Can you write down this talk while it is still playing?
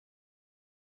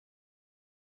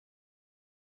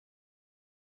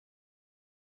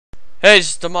Hey,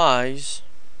 it's Demise.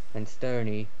 And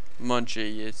Stony.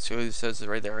 Munchie. It says it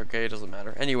right there. Okay, it doesn't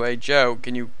matter. Anyway, Joe,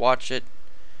 can you watch it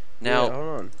now? Yeah,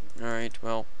 hold on. Alright,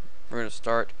 well, we're gonna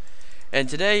start. And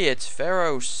today it's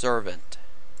Pharaoh's Servant,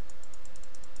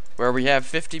 where we have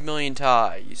 50 million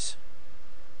ties.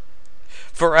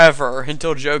 Forever,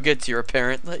 until Joe gets here,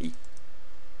 apparently.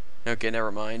 Okay,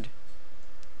 never mind.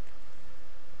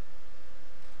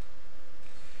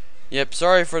 Yep,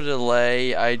 sorry for the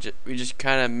delay. We just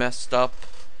kind of messed up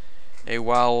a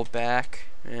while back,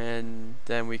 and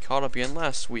then we caught up again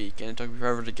last week, and it took me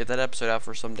forever to get that episode out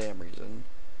for some damn reason.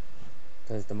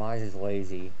 Because Demise is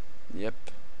lazy. Yep.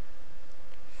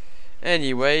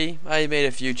 Anyway, I made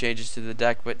a few changes to the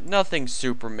deck, but nothing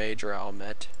super major, I'll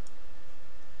admit.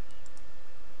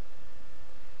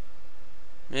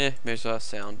 Maybe I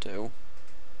sound too.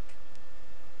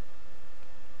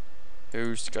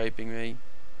 Who's Skyping me?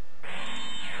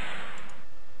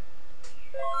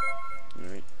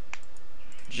 Alright.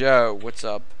 Joe, what's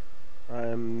up?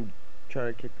 I'm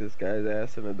trying to kick this guy's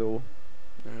ass in a duel.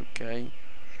 Okay.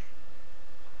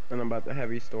 And I'm about to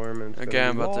heavy storm and Okay,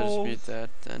 I'm about to dispute that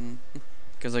then.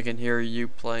 Because I can hear you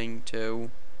playing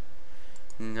too.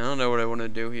 I don't know what I want to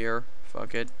do here.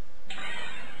 Fuck it.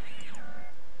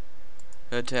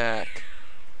 Attack.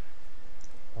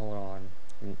 Hold on.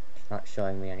 It's not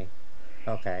showing me any.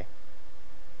 Okay.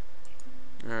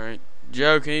 Alright.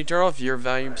 Joe, can you turn off your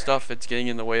volume stuff? It's getting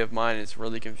in the way of mine. It's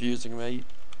really confusing me.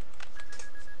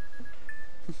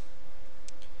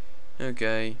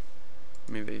 Okay.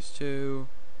 Main phase 2.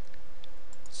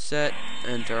 Set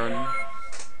and turn.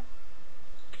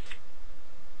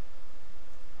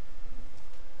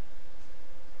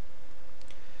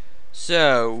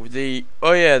 So, the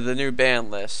new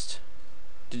band list.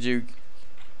 Did you...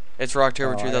 It's for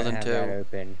October 2002. I don't have that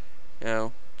open.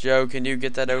 No. Joe, can you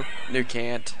get that open? You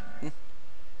can't.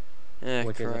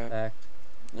 Which is a fact.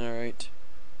 Alright.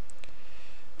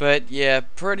 But yeah,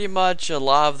 pretty much a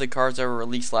lot of the cards that were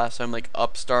released last time, like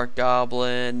Upstart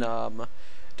Goblin,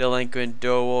 Delinquent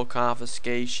Duel,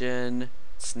 Confiscation,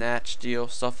 Snatch Deal,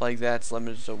 stuff like that's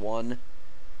limited to 1.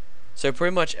 So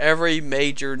pretty much every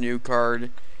major new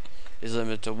card is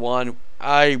limited to 1.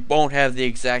 I won't have the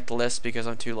exact list because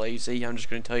I'm too lazy. I'm just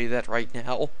going to tell you that right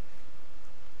now.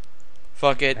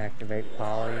 Fuck it. Activate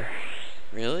Poly.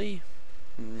 Really?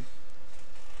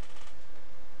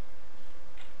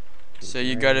 So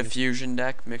you got a fusion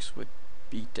deck mixed with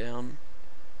beatdown?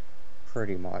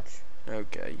 Pretty much.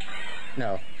 Okay.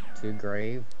 No. Too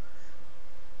grave.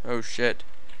 Oh shit.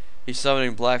 He's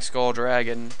summoning Black Skull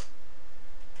Dragon.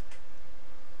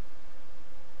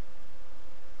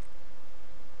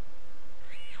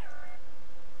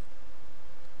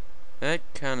 That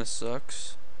kinda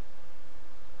sucks.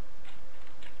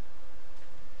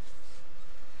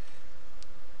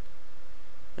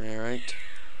 Alright.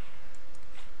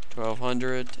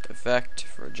 1200 effect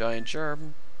for a giant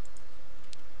germ.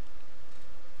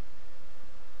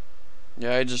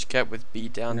 Yeah, I just kept with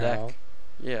beatdown deck.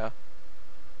 Yeah.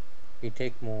 You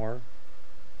take more.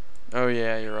 Oh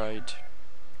yeah, you're right.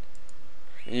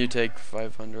 And you take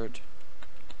 500.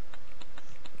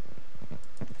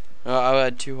 I'll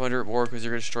add 200 more because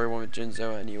you're gonna destroy one with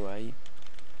Jinzo anyway.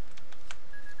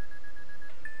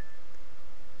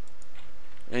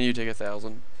 And you take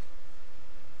 1,000.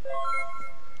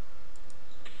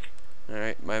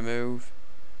 Alright, my move.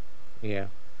 Yeah.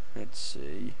 Let's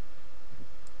see.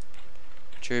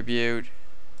 Tribute.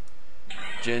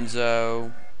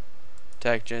 Jinzo.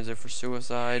 Attack Jinzo for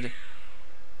suicide.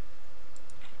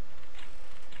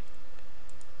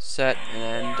 Set and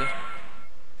end.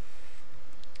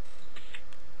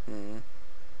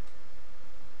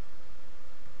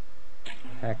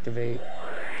 Activate.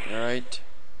 Alright.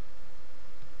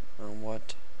 On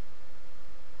what?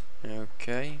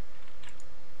 Okay.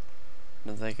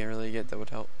 Nothing I can really get that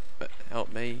would help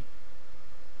me.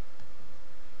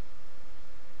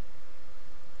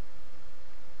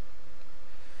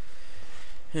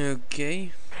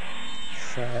 Okay.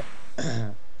 Set.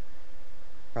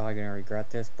 Probably gonna regret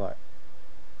this, but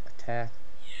attack.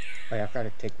 Oh yeah, I forgot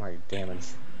to take my damage.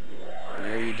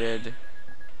 Yeah, you did.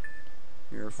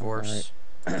 You're a force.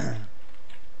 Right.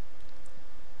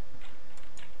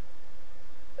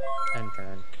 End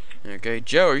turn. Okay,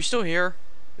 Joe, are you still here?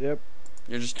 Yep.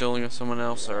 You're just dealing with someone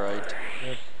else, alright.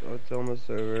 Yep. Oh, it's almost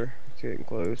over. It's getting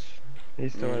close. He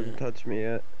still hasn't touched me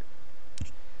yet.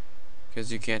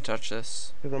 Because you can't touch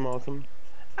this. Because I'm awesome.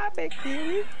 I beg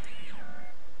you.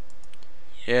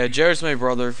 Yeah, Joe's my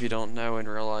brother if you don't know in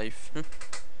real life.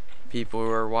 People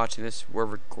who are watching this, we're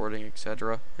recording,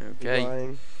 etc. Okay.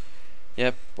 Lying.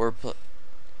 Yep,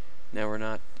 no, we're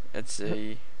not. Let's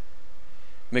see.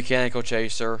 Mechanical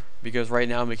Chaser, because right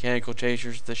now Mechanical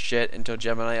Chaser's the shit until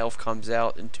Gemini Elf comes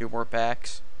out in 2 more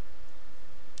packs.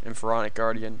 And Pharaonic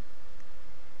Guardian.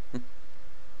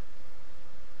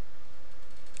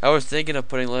 I was thinking of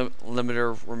putting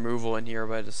limiter removal in here,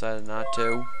 but I decided not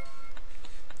to.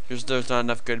 Because there's not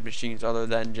enough good machines other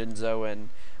than Jinzo and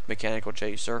Mechanical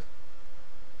Chaser.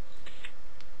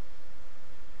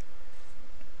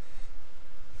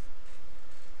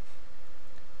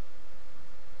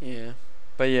 Yeah.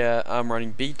 But yeah, I'm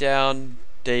running Beatdown.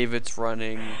 David's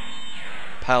running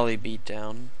Pally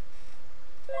Beatdown.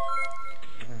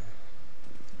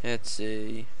 Let's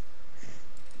see.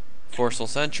 Forceful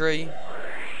Sentry.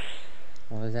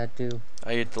 What does that do?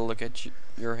 I get to look at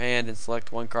your hand and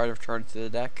select 1 card returned to the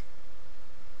deck.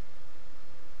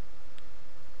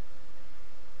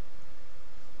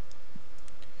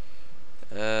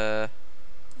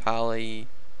 Pally.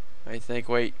 I think.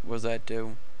 Wait, what does that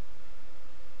do?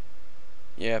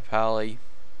 Yeah, Pally.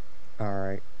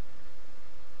 Alright.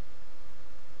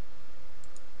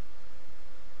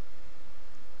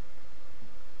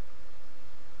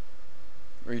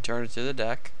 Return it to the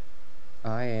deck.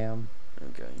 I am.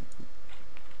 Okay.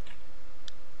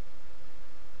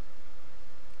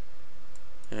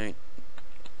 Alright.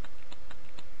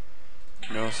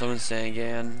 No, summon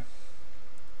Sangan.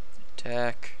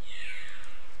 Attack.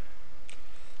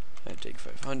 I take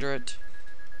 500.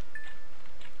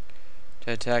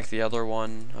 To attack the other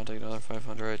one, I'll take another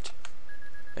 500.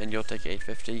 And you'll take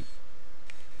 850.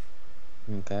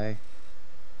 Okay.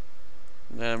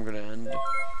 And then I'm gonna end.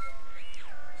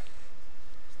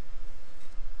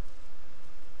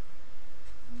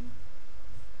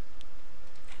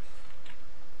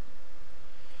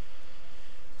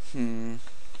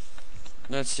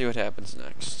 Let's see what happens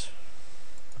next.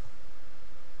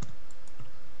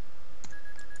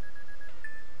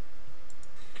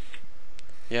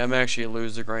 Yeah, I'm actually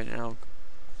losing right now.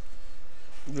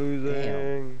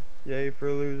 Losing. Yay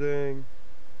for losing.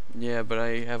 Yeah, but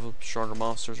I have stronger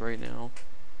monsters right now.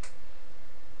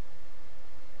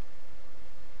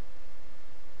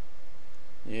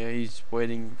 Yeah, he's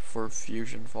waiting for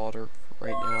fusion fodder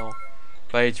right now.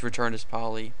 But he's returned his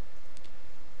Poly.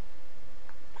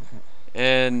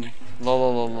 And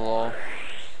the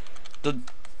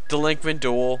Delinquent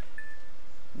Duel,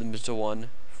 the Mr. 1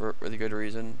 for really good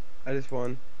reason. I just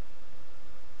won.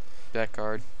 That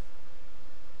card.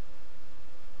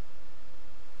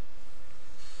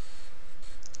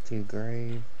 To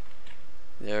grave.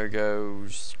 There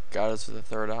goes Goddess with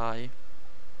the 3rd eye.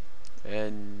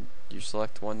 And you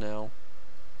select one now.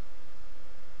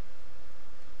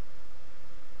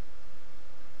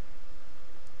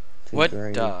 What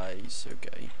grave. dies?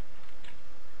 Okay.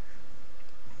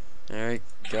 Alright,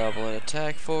 Goblin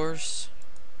Attack Force.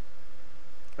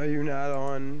 Are you not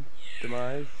on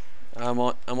Demise? I'm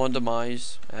on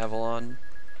Demise, Avalon.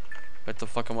 What the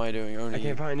fuck am I doing? I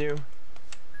can't find you.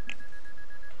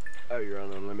 Oh, you're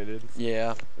on Unlimited?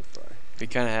 Yeah. That's fine. We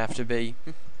kinda have to be.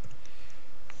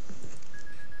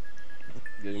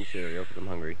 Getting cereal because I'm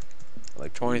hungry. I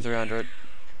like 2300.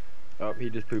 Oh, he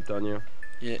just pooped on you.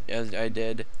 Yeah, as I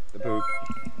did. The poop.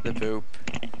 The poop.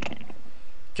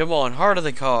 Come on, heart of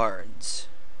the cards.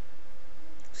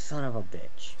 Son of a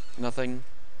bitch. Nothing.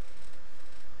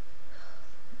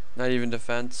 Not even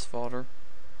defense fodder.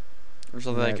 Or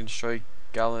something that Nope. can destroy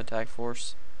Goblin Attack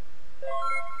Force.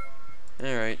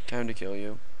 Alright, time to kill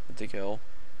you. With the kill.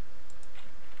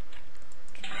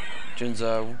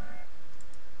 Jinzo.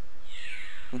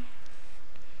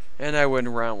 And I win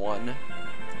round 1.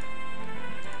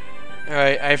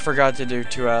 Alright, I forgot to do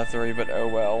 2 out of 3, but oh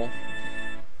well.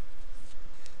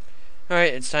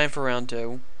 Alright, it's time for round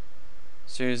 2.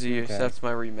 As soon as he Okay. accepts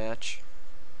my rematch.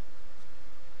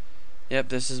 Yep,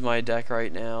 this is my deck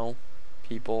right now.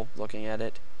 People looking at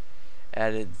it.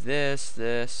 Added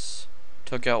this.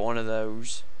 Took out one of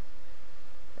those.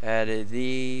 Added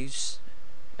these.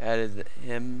 Added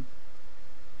him.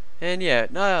 And yeah,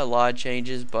 not a lot of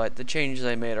changes, but the changes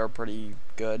I made are pretty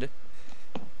good.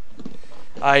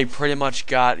 I pretty much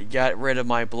got rid of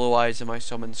my blue eyes and my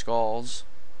summon skulls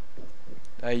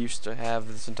I used to have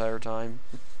this entire time.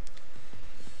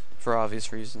 For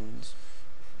obvious reasons.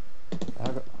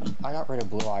 I got rid of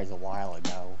blue eyes a while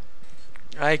ago.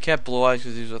 I kept blue eyes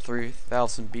because he was a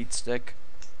 3000 beat stick.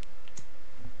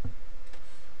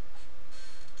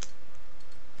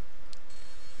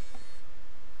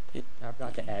 I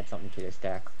forgot to add something to this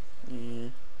deck. Yeah.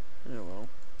 Oh well.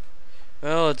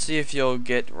 Well, let's see if you'll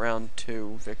get round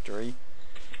 2 victory.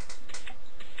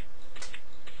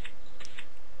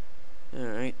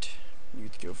 Alright. You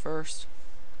get to go first.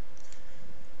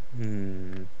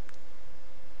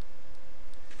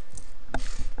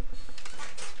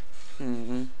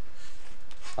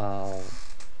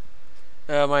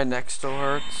 My neck still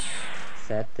hurts.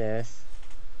 Set this.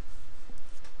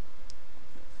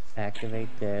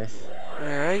 Activate this.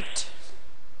 Alright.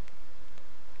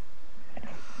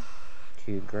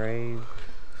 To grave.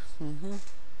 Mm-hmm.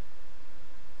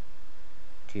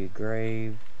 To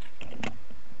grave.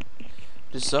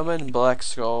 To summon Black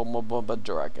Skull Mobba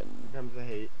Dragon. Comes the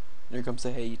hate. Here comes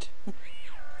the hate.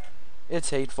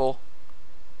 It's hateful.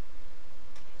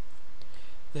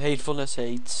 The hatefulness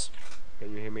hates.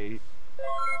 Can you hear me?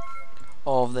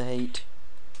 All of the hate.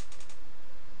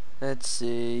 Let's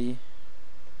see.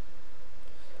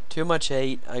 Too much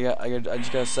hate. I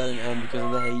just gotta set an end because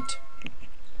of the hate.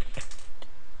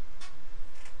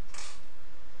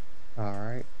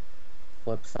 Alright.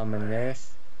 Flip summon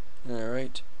this.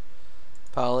 Alright.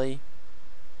 Polly.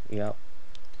 Yep.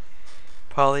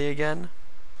 Polly again.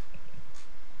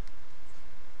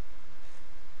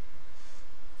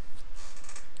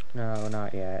 No,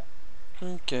 not yet.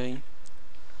 Okay.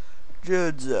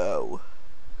 Judzo.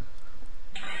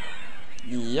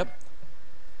 Yep.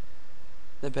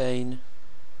 The pain.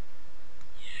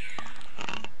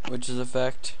 Which is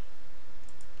effect.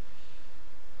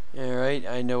 Alright,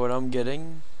 I know what I'm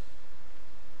getting.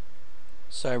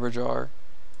 Cyberjar.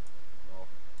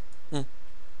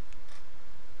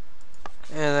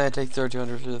 And then I take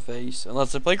 3200 to the face.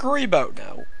 Unless I play Karibo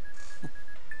now.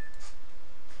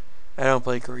 I don't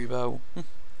play Karibo. You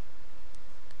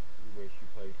wish you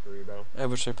played Karibo. I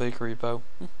wish I played Karibo.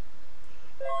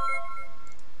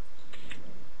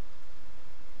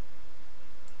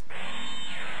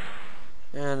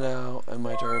 And now, and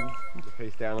my turn. The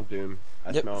face down of doom.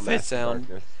 I Yep, smell face massive down.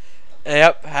 darkness.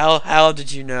 Yep. How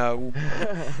did you know?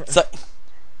 It's like,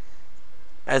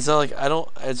 it's not like I don't.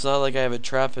 It's not like I have a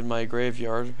trap in my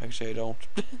graveyard. Actually, I don't.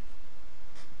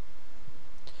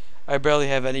 I barely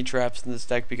have any traps in this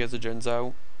deck because of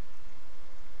Jinzo.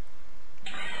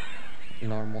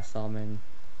 Normal summon.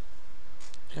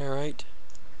 Alright.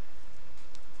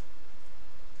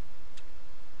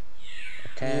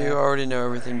 Attack. You already know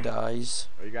everything dies.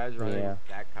 Are you guys running Yeah.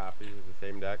 deck copies of the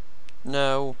same deck?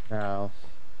 No. No.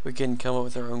 We can come up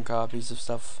with our own copies of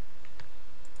stuff.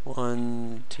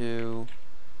 1, 2,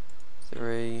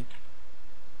 3,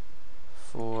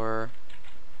 4.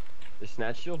 Is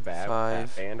Snatch Shield bad?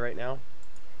 Five. Banned right now?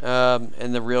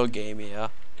 In the real game, yeah.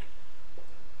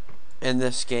 In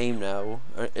this game, no.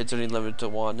 It's only limited to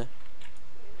 1.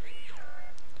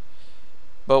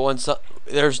 But once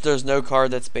there's no card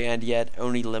that's banned yet,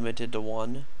 only limited to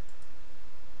 1.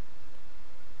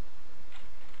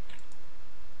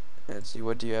 Let's see,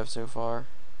 what do you have so far?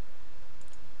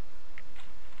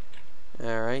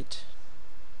 Alright.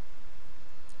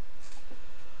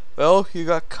 Well, you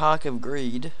got Cock of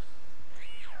Greed.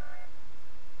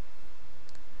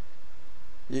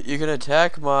 You can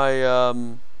attack my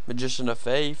Magician of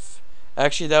Faith.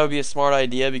 Actually, that would be a smart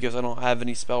idea because I don't have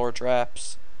any spell or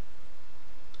traps.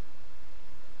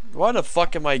 Why the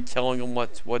fuck am I telling him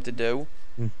what to do?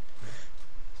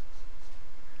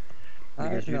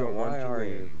 Because you don't want to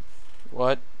win.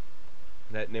 What?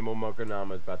 That Nimble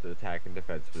Mokonama is about to attack in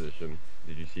defense position.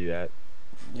 Did you see that?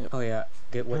 Yep. Oh yeah.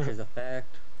 Get Witch's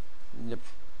effect. Yep.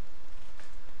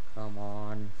 Come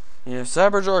on. Yeah,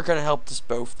 Cyberjar kind of helped us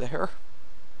both there.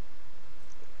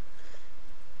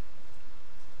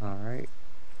 Alright.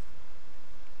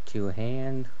 To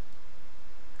hand.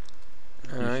 You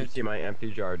should Alright. see my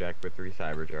empty jar deck with 3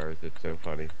 Cyber Jars. It's so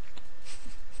funny.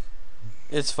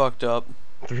 It's fucked up.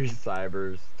 3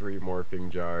 Cybers, 3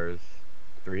 Morphing Jars,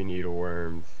 3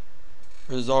 Needleworms.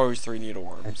 There's always 3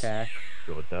 Needleworms. Attack.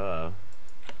 Well, duh.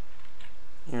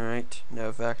 Alright, no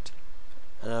effect.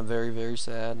 And I'm very, very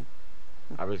sad.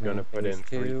 I was gonna put in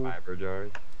 3 Two. Cyber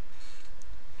Jars.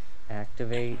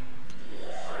 Activate.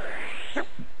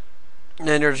 And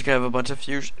then you're just gonna have a bunch of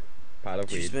fusion. Pot of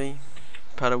Excuse weed. me.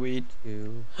 Pot of weed.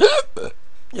 2.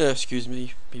 Yeah, excuse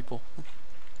me, people.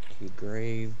 To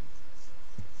grave.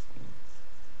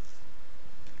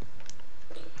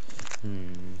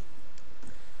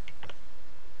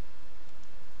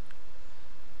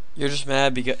 You're just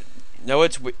mad because no,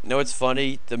 it's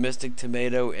funny. The Mystic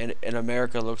Tomato in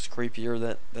America looks creepier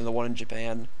than the one in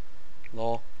Japan.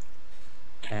 Lol.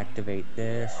 Activate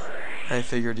this. I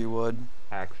figured you would.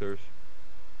 Haxers.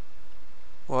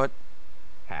 What?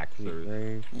 To Haxers.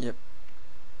 grave. Yep.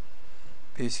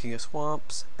 Peace King of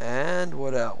Swamps and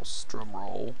what else? Drum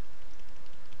roll.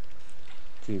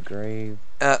 To grave.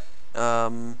 Guy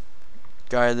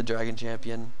of the Dragon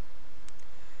Champion.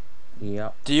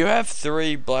 Yep. Do you have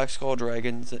 3 Black Skull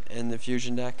Dragons in the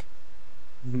fusion deck?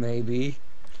 Maybe.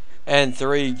 And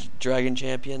 3 Dragon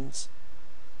Champions?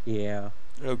 Yeah.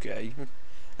 Okay.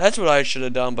 That's what I should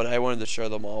have done, but I wanted to show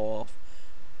them all off.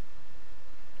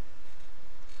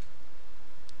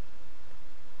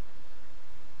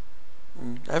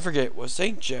 I forget, was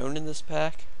St. Joan in this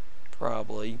pack?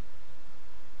 Probably.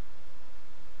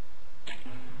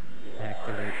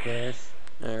 Activate this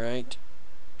Alright.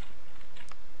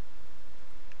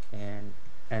 and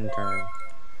end turn.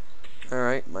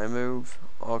 Alright, my move.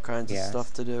 All kinds of Yes.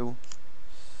 stuff to do.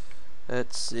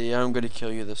 Let's see, I'm gonna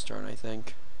kill you this turn, I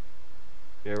think.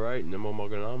 You're right, Nemo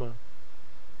Moganama.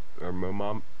 Or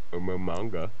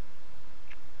Momanga.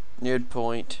 Good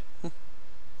point.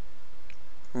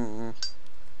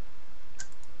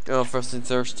 Go first and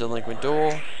thirst, delinquent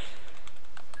duel.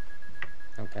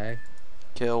 Okay.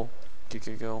 Kill.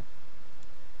 Kill.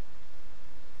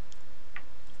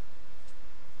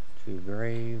 To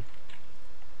grave.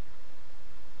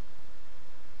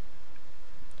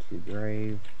 To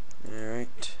grave.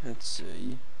 Alright, let's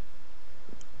see.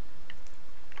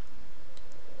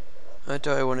 What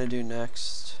do I want to do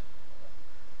next?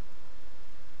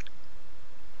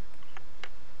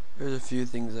 There's a few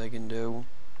things I can do.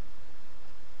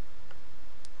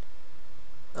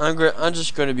 I'm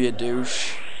just gonna be a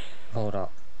douche. Hold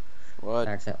up. What?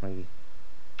 Accidentally.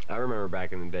 I remember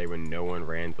back in the day when no one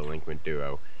ran Delinquent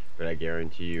Duo, but I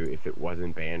guarantee you, if it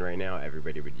wasn't banned right now,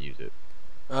 everybody would use it.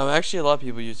 Actually, a lot of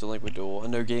people use Delinquent Duel. I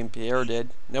know Game Pierre did.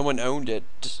 No one owned it.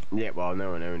 Yeah, well,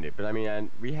 no one owned it, but I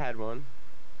mean, we had one.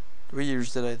 We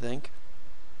used it, I think.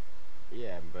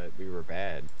 Yeah, but we were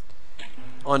bad.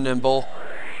 On Nimble.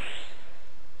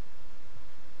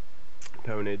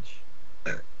 Ponage.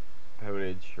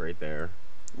 Ponage, right there.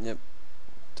 Yep.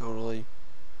 Totally.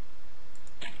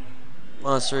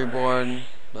 Monster Reborn.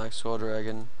 Black Skull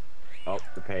Dragon. Oh,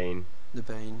 the pain. The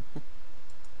Pain.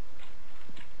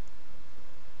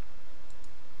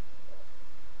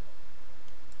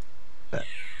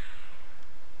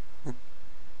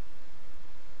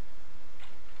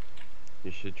 You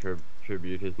should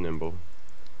tribute his Nimble.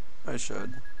 I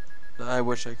should. I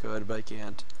wish I could, but I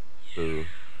can't. Boo.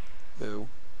 Boo.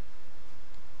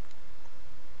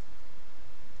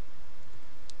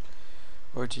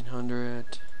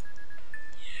 $1,400.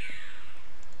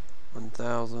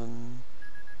 1,000.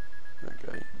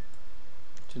 Okay.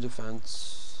 2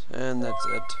 defense. And that's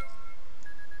it.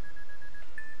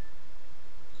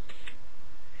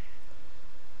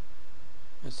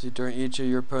 Let's see, during each of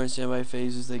your opponent's standby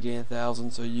phases, they gain 1,000,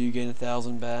 so you gain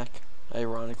 1,000 back,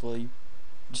 ironically.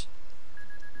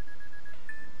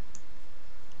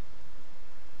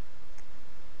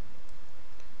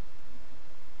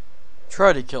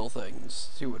 Try to kill things,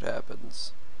 see what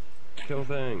happens. Kill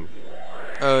things.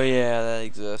 Oh yeah, that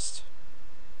exists.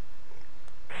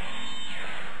 The What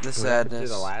happened to sadness.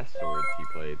 the last swords he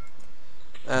played?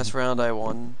 Last round I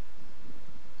won.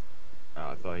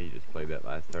 Oh, I thought he just played that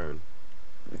last turn.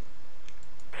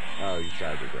 Oh, you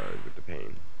tried to guard with the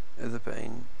pain. The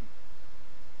Pain.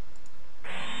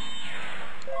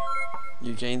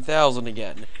 You gain 1,000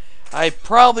 again. I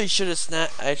probably should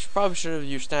have probably should have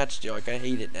used Snatch Steal. Like, I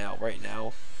hate it now, right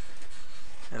now.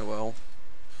 Oh well.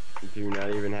 Do you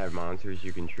not even have monsters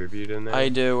you contribute in there? I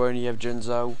do, and you have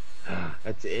Jinzo.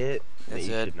 That's it? That's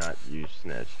you it. should not use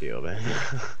Snatch Steal then.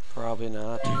 Probably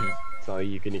not. It's all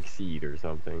you can exceed or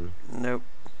something. Nope.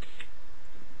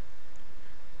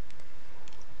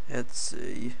 Let's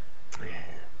see.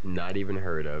 Not even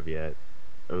heard of yet.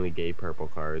 Only gay purple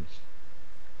cards.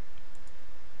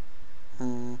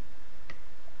 Man,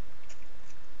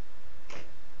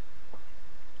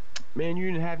 you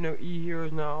didn't have no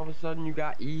E-heroes, now all of a sudden you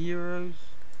got E-heroes?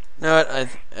 No, I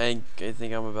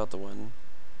think I'm about to win.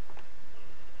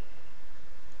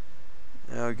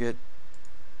 I'll get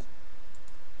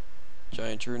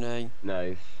Giant Trune.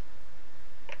 Nice.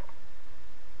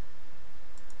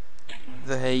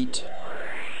 The Hate.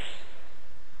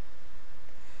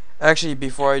 Actually,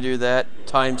 before I do that,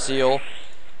 Time Seal.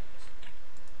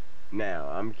 Now,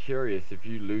 I'm curious if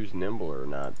you lose Nimble or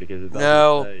not, because it doesn't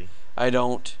No. say. I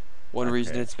don't. One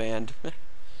reason Okay. it's banned. Yeah.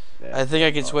 I think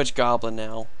I can switch Goblin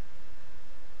now.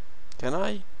 Can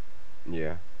I?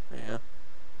 Yeah. Yeah.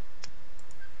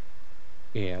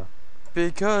 Yeah.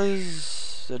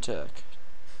 Because attack.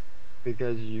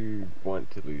 Because you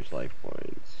want to lose life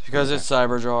points. Because it's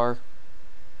Cyberjar.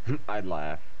 I'd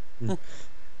laugh. Oh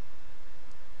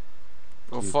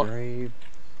To fuck. grave.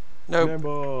 Nope.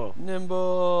 Nimble!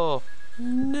 Nimble.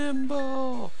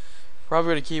 Nimble.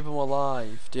 Probably gonna keep him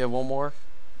alive. Do you have one more?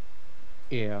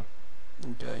 Yeah.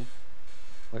 Okay.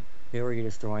 Who are you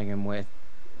destroying him with?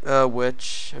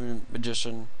 Witch. I mean,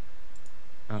 Magician.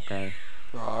 Okay.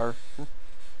 Rar.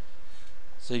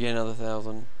 So you get another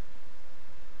 1,000.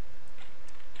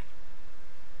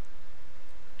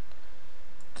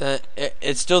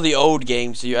 It's still the old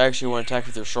game, so you actually want to attack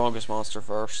with your strongest monster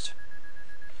first.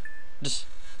 Just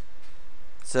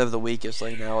instead of the weakest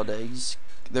like nowadays.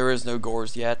 There is no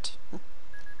gores yet.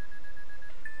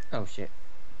 Oh shit.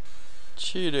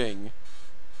 Cheating.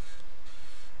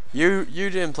 You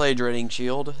didn't play Dreading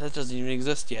Shield. That doesn't even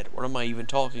exist yet. What am I even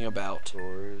talking about?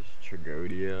 Doors,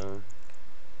 Tragodia.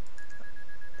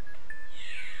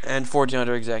 And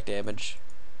 1400 exact damage.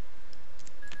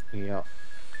 Yep.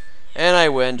 And I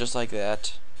win just like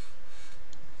that.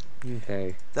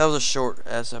 Okay. That was a short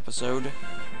ass episode.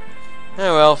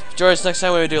 Oh well, join us next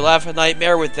time when we do Laugh at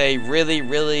Nightmare with a really,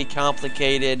 really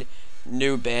complicated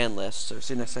new ban list. So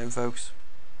see you next time, folks.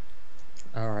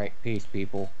 Alright, peace,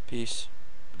 people. Peace.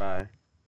 Bye.